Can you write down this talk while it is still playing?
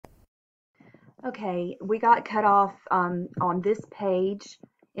Okay, we got cut off on this page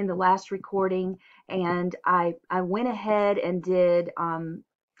in the last recording, and I went ahead and did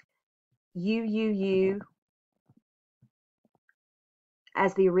UUU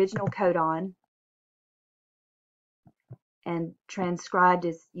as the original codon, and transcribed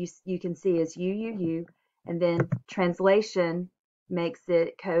as you can see as UUU, and then translation makes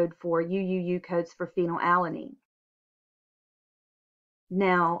it code for UUU codes for phenylalanine.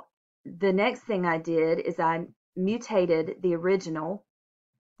 Now, the next thing I did is I mutated the original.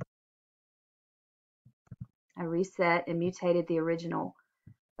 I reset and mutated the original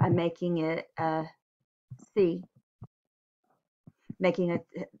by making it a C, making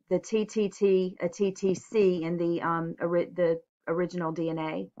the TTT a TTC in the original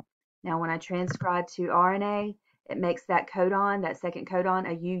DNA. Now, when I transcribe to RNA, it makes that codon, that second codon,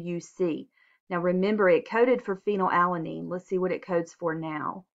 a UUC. Now, remember, it coded for phenylalanine. Let's see what it codes for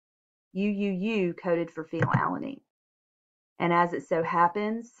now. UUU coded for phenylalanine. And as it so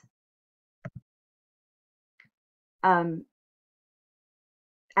happens, the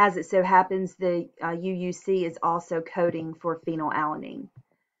UUC is also coding for phenylalanine.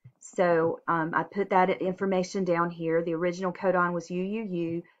 So I put that information down here. The original codon was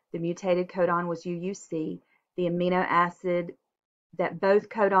UUU. The mutated codon was UUC. The amino acid that both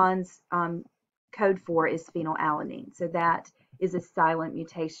codons code for is phenylalanine. So that is a silent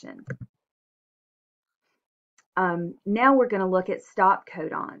mutation. Now we're going to look at stop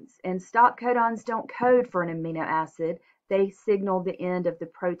codons. And stop codons don't code for an amino acid. They signal the end of the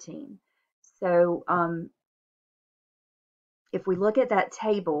protein. So if we look at that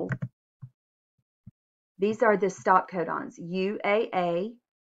table, these are the stop codons: UAA,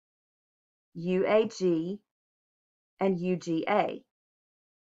 UAG, and UGA.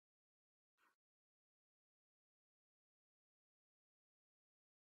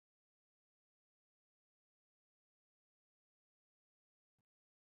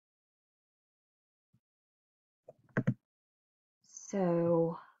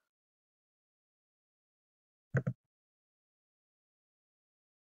 So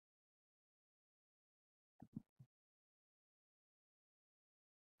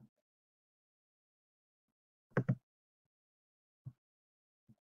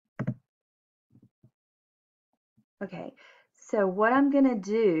okay, so what I'm going to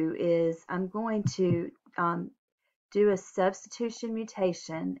do is I'm going to do a substitution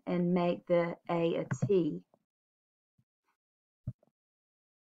mutation and make the A a T.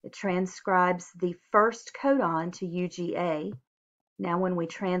 It transcribes the first codon to UGA. Now when we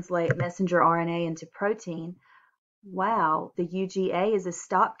translate messenger RNA into protein, wow, the UGA is a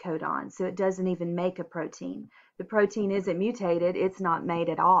stop codon, so it doesn't even make a protein. The protein isn't mutated, it's not made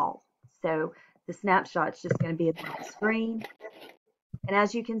at all. So the snapshot's just going to be a black screen. And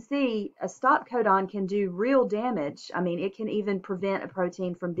as you can see, a stop codon can do real damage. I mean, it can even prevent a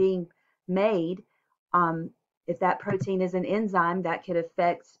protein from being made. If that protein is an enzyme, that could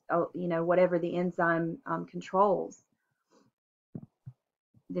affect, whatever the enzyme controls.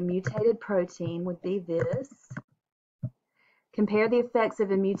 The mutated protein would be this. Compare the effects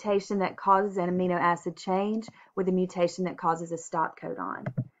of a mutation that causes an amino acid change with a mutation that causes a stop codon.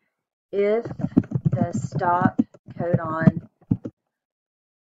 If the stop codon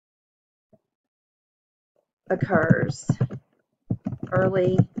occurs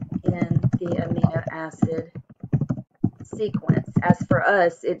early in the amino acid sequence, as for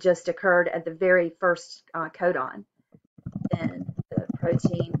us, it just occurred at the very first codon, then the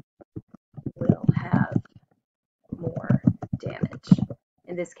protein will have more damage.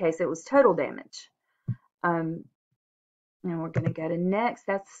 In this case, it was total damage. And we're going to go to next.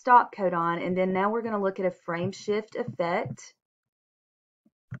 That's stop codon. And then now we're going to look at a frame shift effect.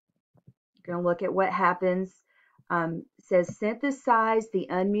 We're going to look at what happens. It says synthesize the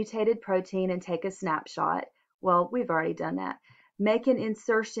unmutated protein and take a snapshot. Well, we've already done that. Make an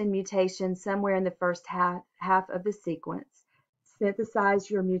insertion mutation somewhere in the first half of the sequence. Synthesize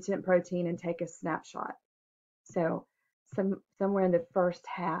your mutant protein and take a snapshot. So somewhere in the first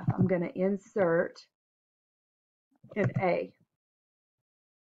half, I'm going to insert an A.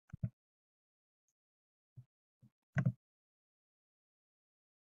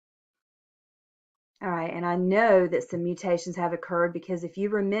 All right, and I know that some mutations have occurred because if you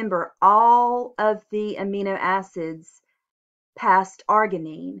remember, all of the amino acids past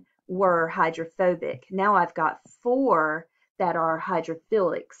arginine were hydrophobic. Now I've got 4 that are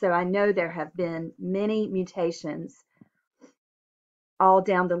hydrophilic. So I know there have been many mutations all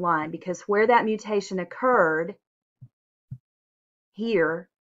down the line because where that mutation occurred, here,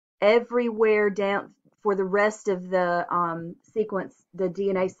 everywhere down for the rest of the sequence, the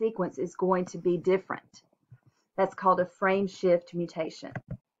DNA sequence is going to be different. That's called a frame shift mutation.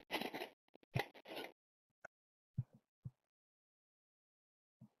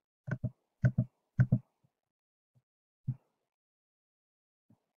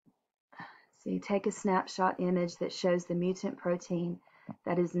 So you take a snapshot image that shows the mutant protein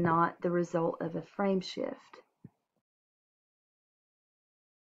that is not the result of a frame shift.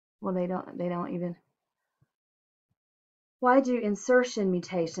 Well, they don't even. Why do insertion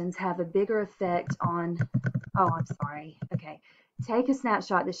mutations have a bigger effect on, oh, I'm sorry. Okay. Take a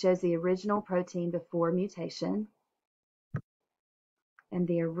snapshot that shows the original protein before mutation. And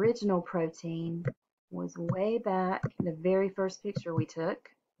the original protein was way back in the very first picture we took.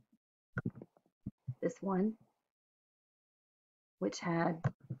 This one, which had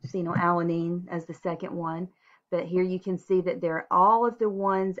phenylalanine as the second one. But here you can see that all of the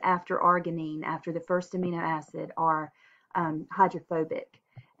ones after arginine, after the first amino acid, are hydrophobic.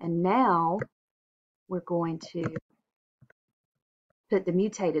 And now we're going to put the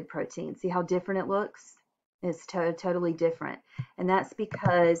mutated protein. See how different it looks? It's totally different. And that's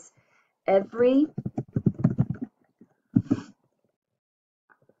because every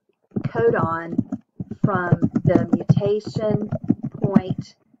codon from the mutation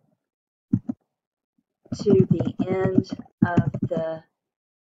point to the end of the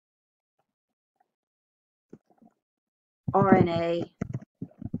RNA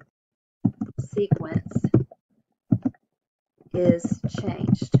sequence is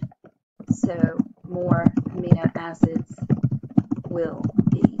changed. So more amino acids will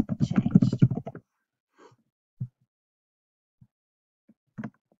be changed.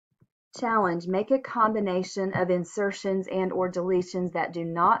 Challenge: make a combination of insertions and or deletions that do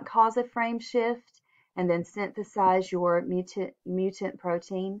not cause a frame shift and then synthesize your mutant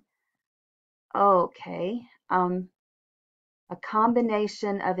protein. Okay. A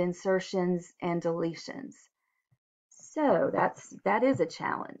combination of insertions and deletions. So that is a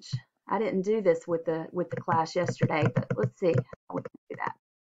challenge. I didn't do this with the class yesterday, but let's see how we can do that.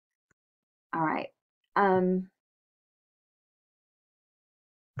 All right.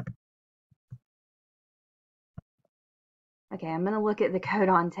 Okay, I'm going to look at the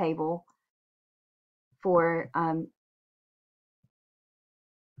codon table for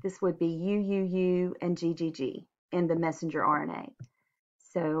this would be UUU and GGG in the messenger RNA.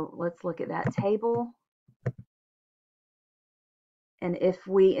 So let's look at that table. And if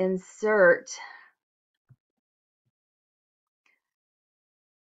we insert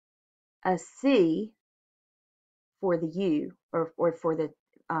a C for the U, or for the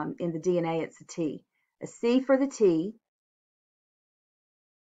in the DNA it's a T. A C for the T,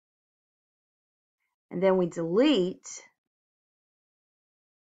 and then we delete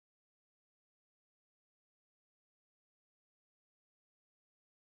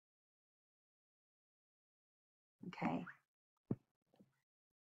okay,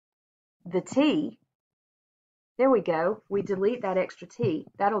 the T. There we go. We delete that extra T.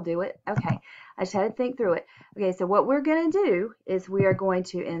 That'll do it. Okay. I just had to think through it. Okay, so what we're going to do is we are going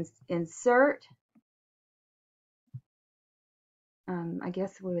to insert, I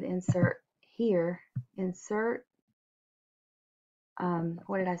guess we would insert here, insert,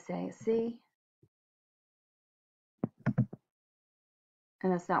 what did I say? C?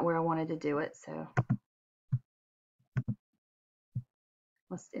 And that's not where I wanted to do it, so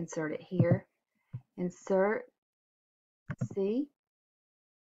let's insert it here. Insert C,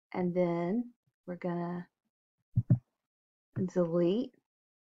 and then we're gonna delete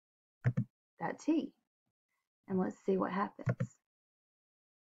that T, and let's see what happens.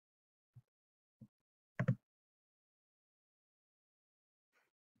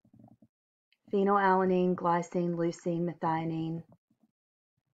 Phenylalanine, glycine, leucine, methionine.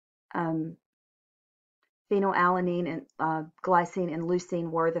 Phenylalanine and glycine and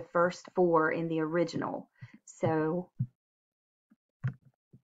leucine were the first four in the original. So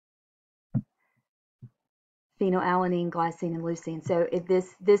phenylalanine, glycine, and leucine. So if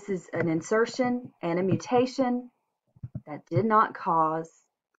this is an insertion and a mutation that did not cause,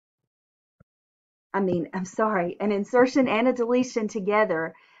 I'm sorry, an insertion and a deletion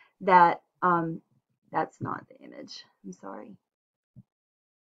together that that's not the image. I'm sorry.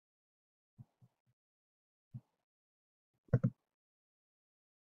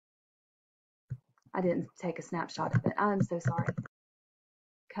 I didn't take a snapshot of it. I'm so sorry.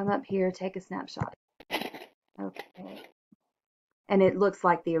 Come up here, take a snapshot. Okay. And it looks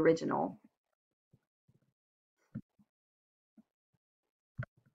like the original.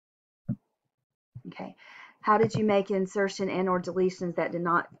 Okay. How did you make insertion and or deletions that did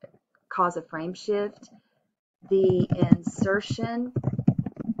not cause a frame shift. The insertion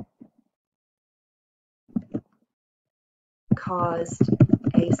caused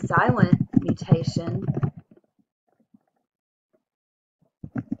a silent mutation,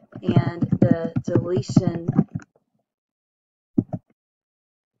 and the deletion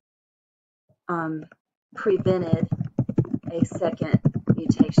prevented a second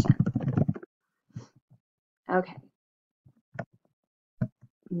mutation. Okay.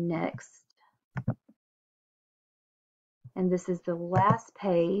 Next. And this is the last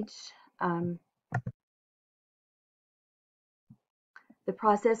page. The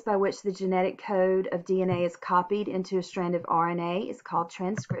process by which the genetic code of DNA is copied into a strand of RNA is called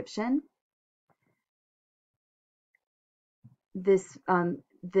transcription. This,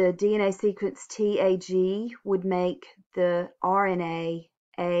 the DNA sequence TAG would make the RNA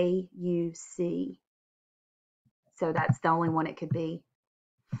AUC. So that's the only one it could be.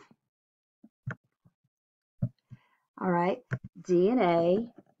 All right, DNA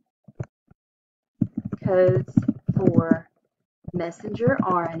codes for messenger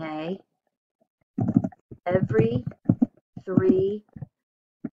RNA. Every 3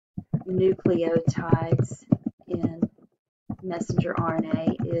 nucleotides in messenger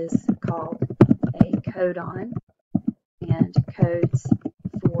RNA is called a codon, and codes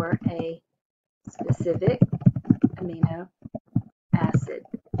for a specific amino acid.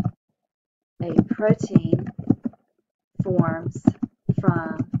 A protein forms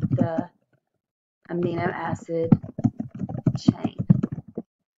from the amino acid chain.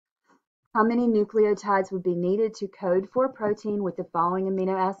 How many nucleotides would be needed to code for a protein with the following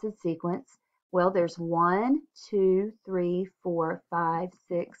amino acid sequence? Well, there's 1, 2, 3, 4, 5,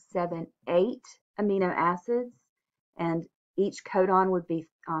 6, 7, 8 amino acids, and each codon would be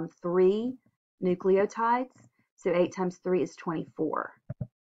 3 nucleotides. So 8 times 3 is 24.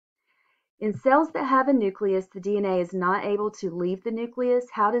 In cells that have a nucleus, the DNA is not able to leave the nucleus.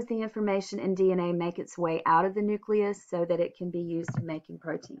 How does the information in DNA make its way out of the nucleus so that it can be used in making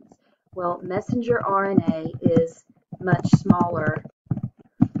proteins? Well, messenger RNA is much smaller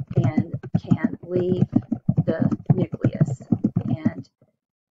and can leave the nucleus and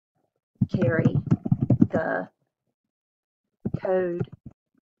carry the code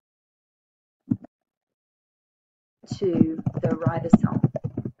to the ribosome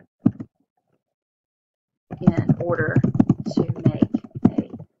in order to make a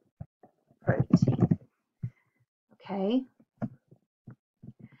protein. Okay.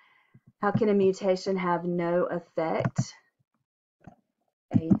 How can a mutation have no effect?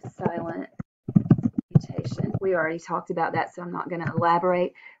 A silent mutation. We already talked about that, so I'm not going to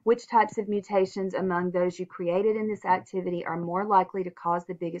elaborate. Which types of mutations among those you created in this activity are more likely to cause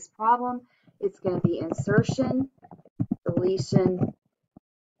the biggest problem? It's going to be insertion, deletion,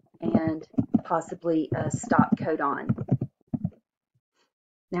 and possibly a stop codon.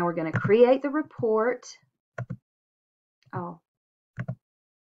 Now we're going to create the report. Oh,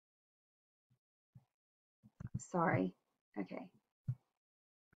 sorry. Okay.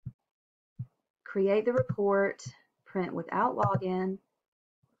 Create the report, print without login.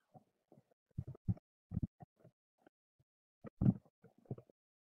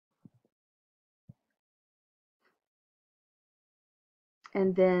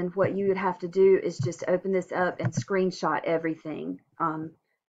 And then what you would have to do is just open this up and screenshot everything.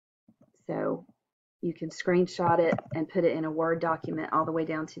 So you can screenshot it and put it in a Word document all the way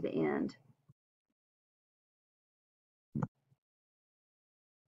down to the end.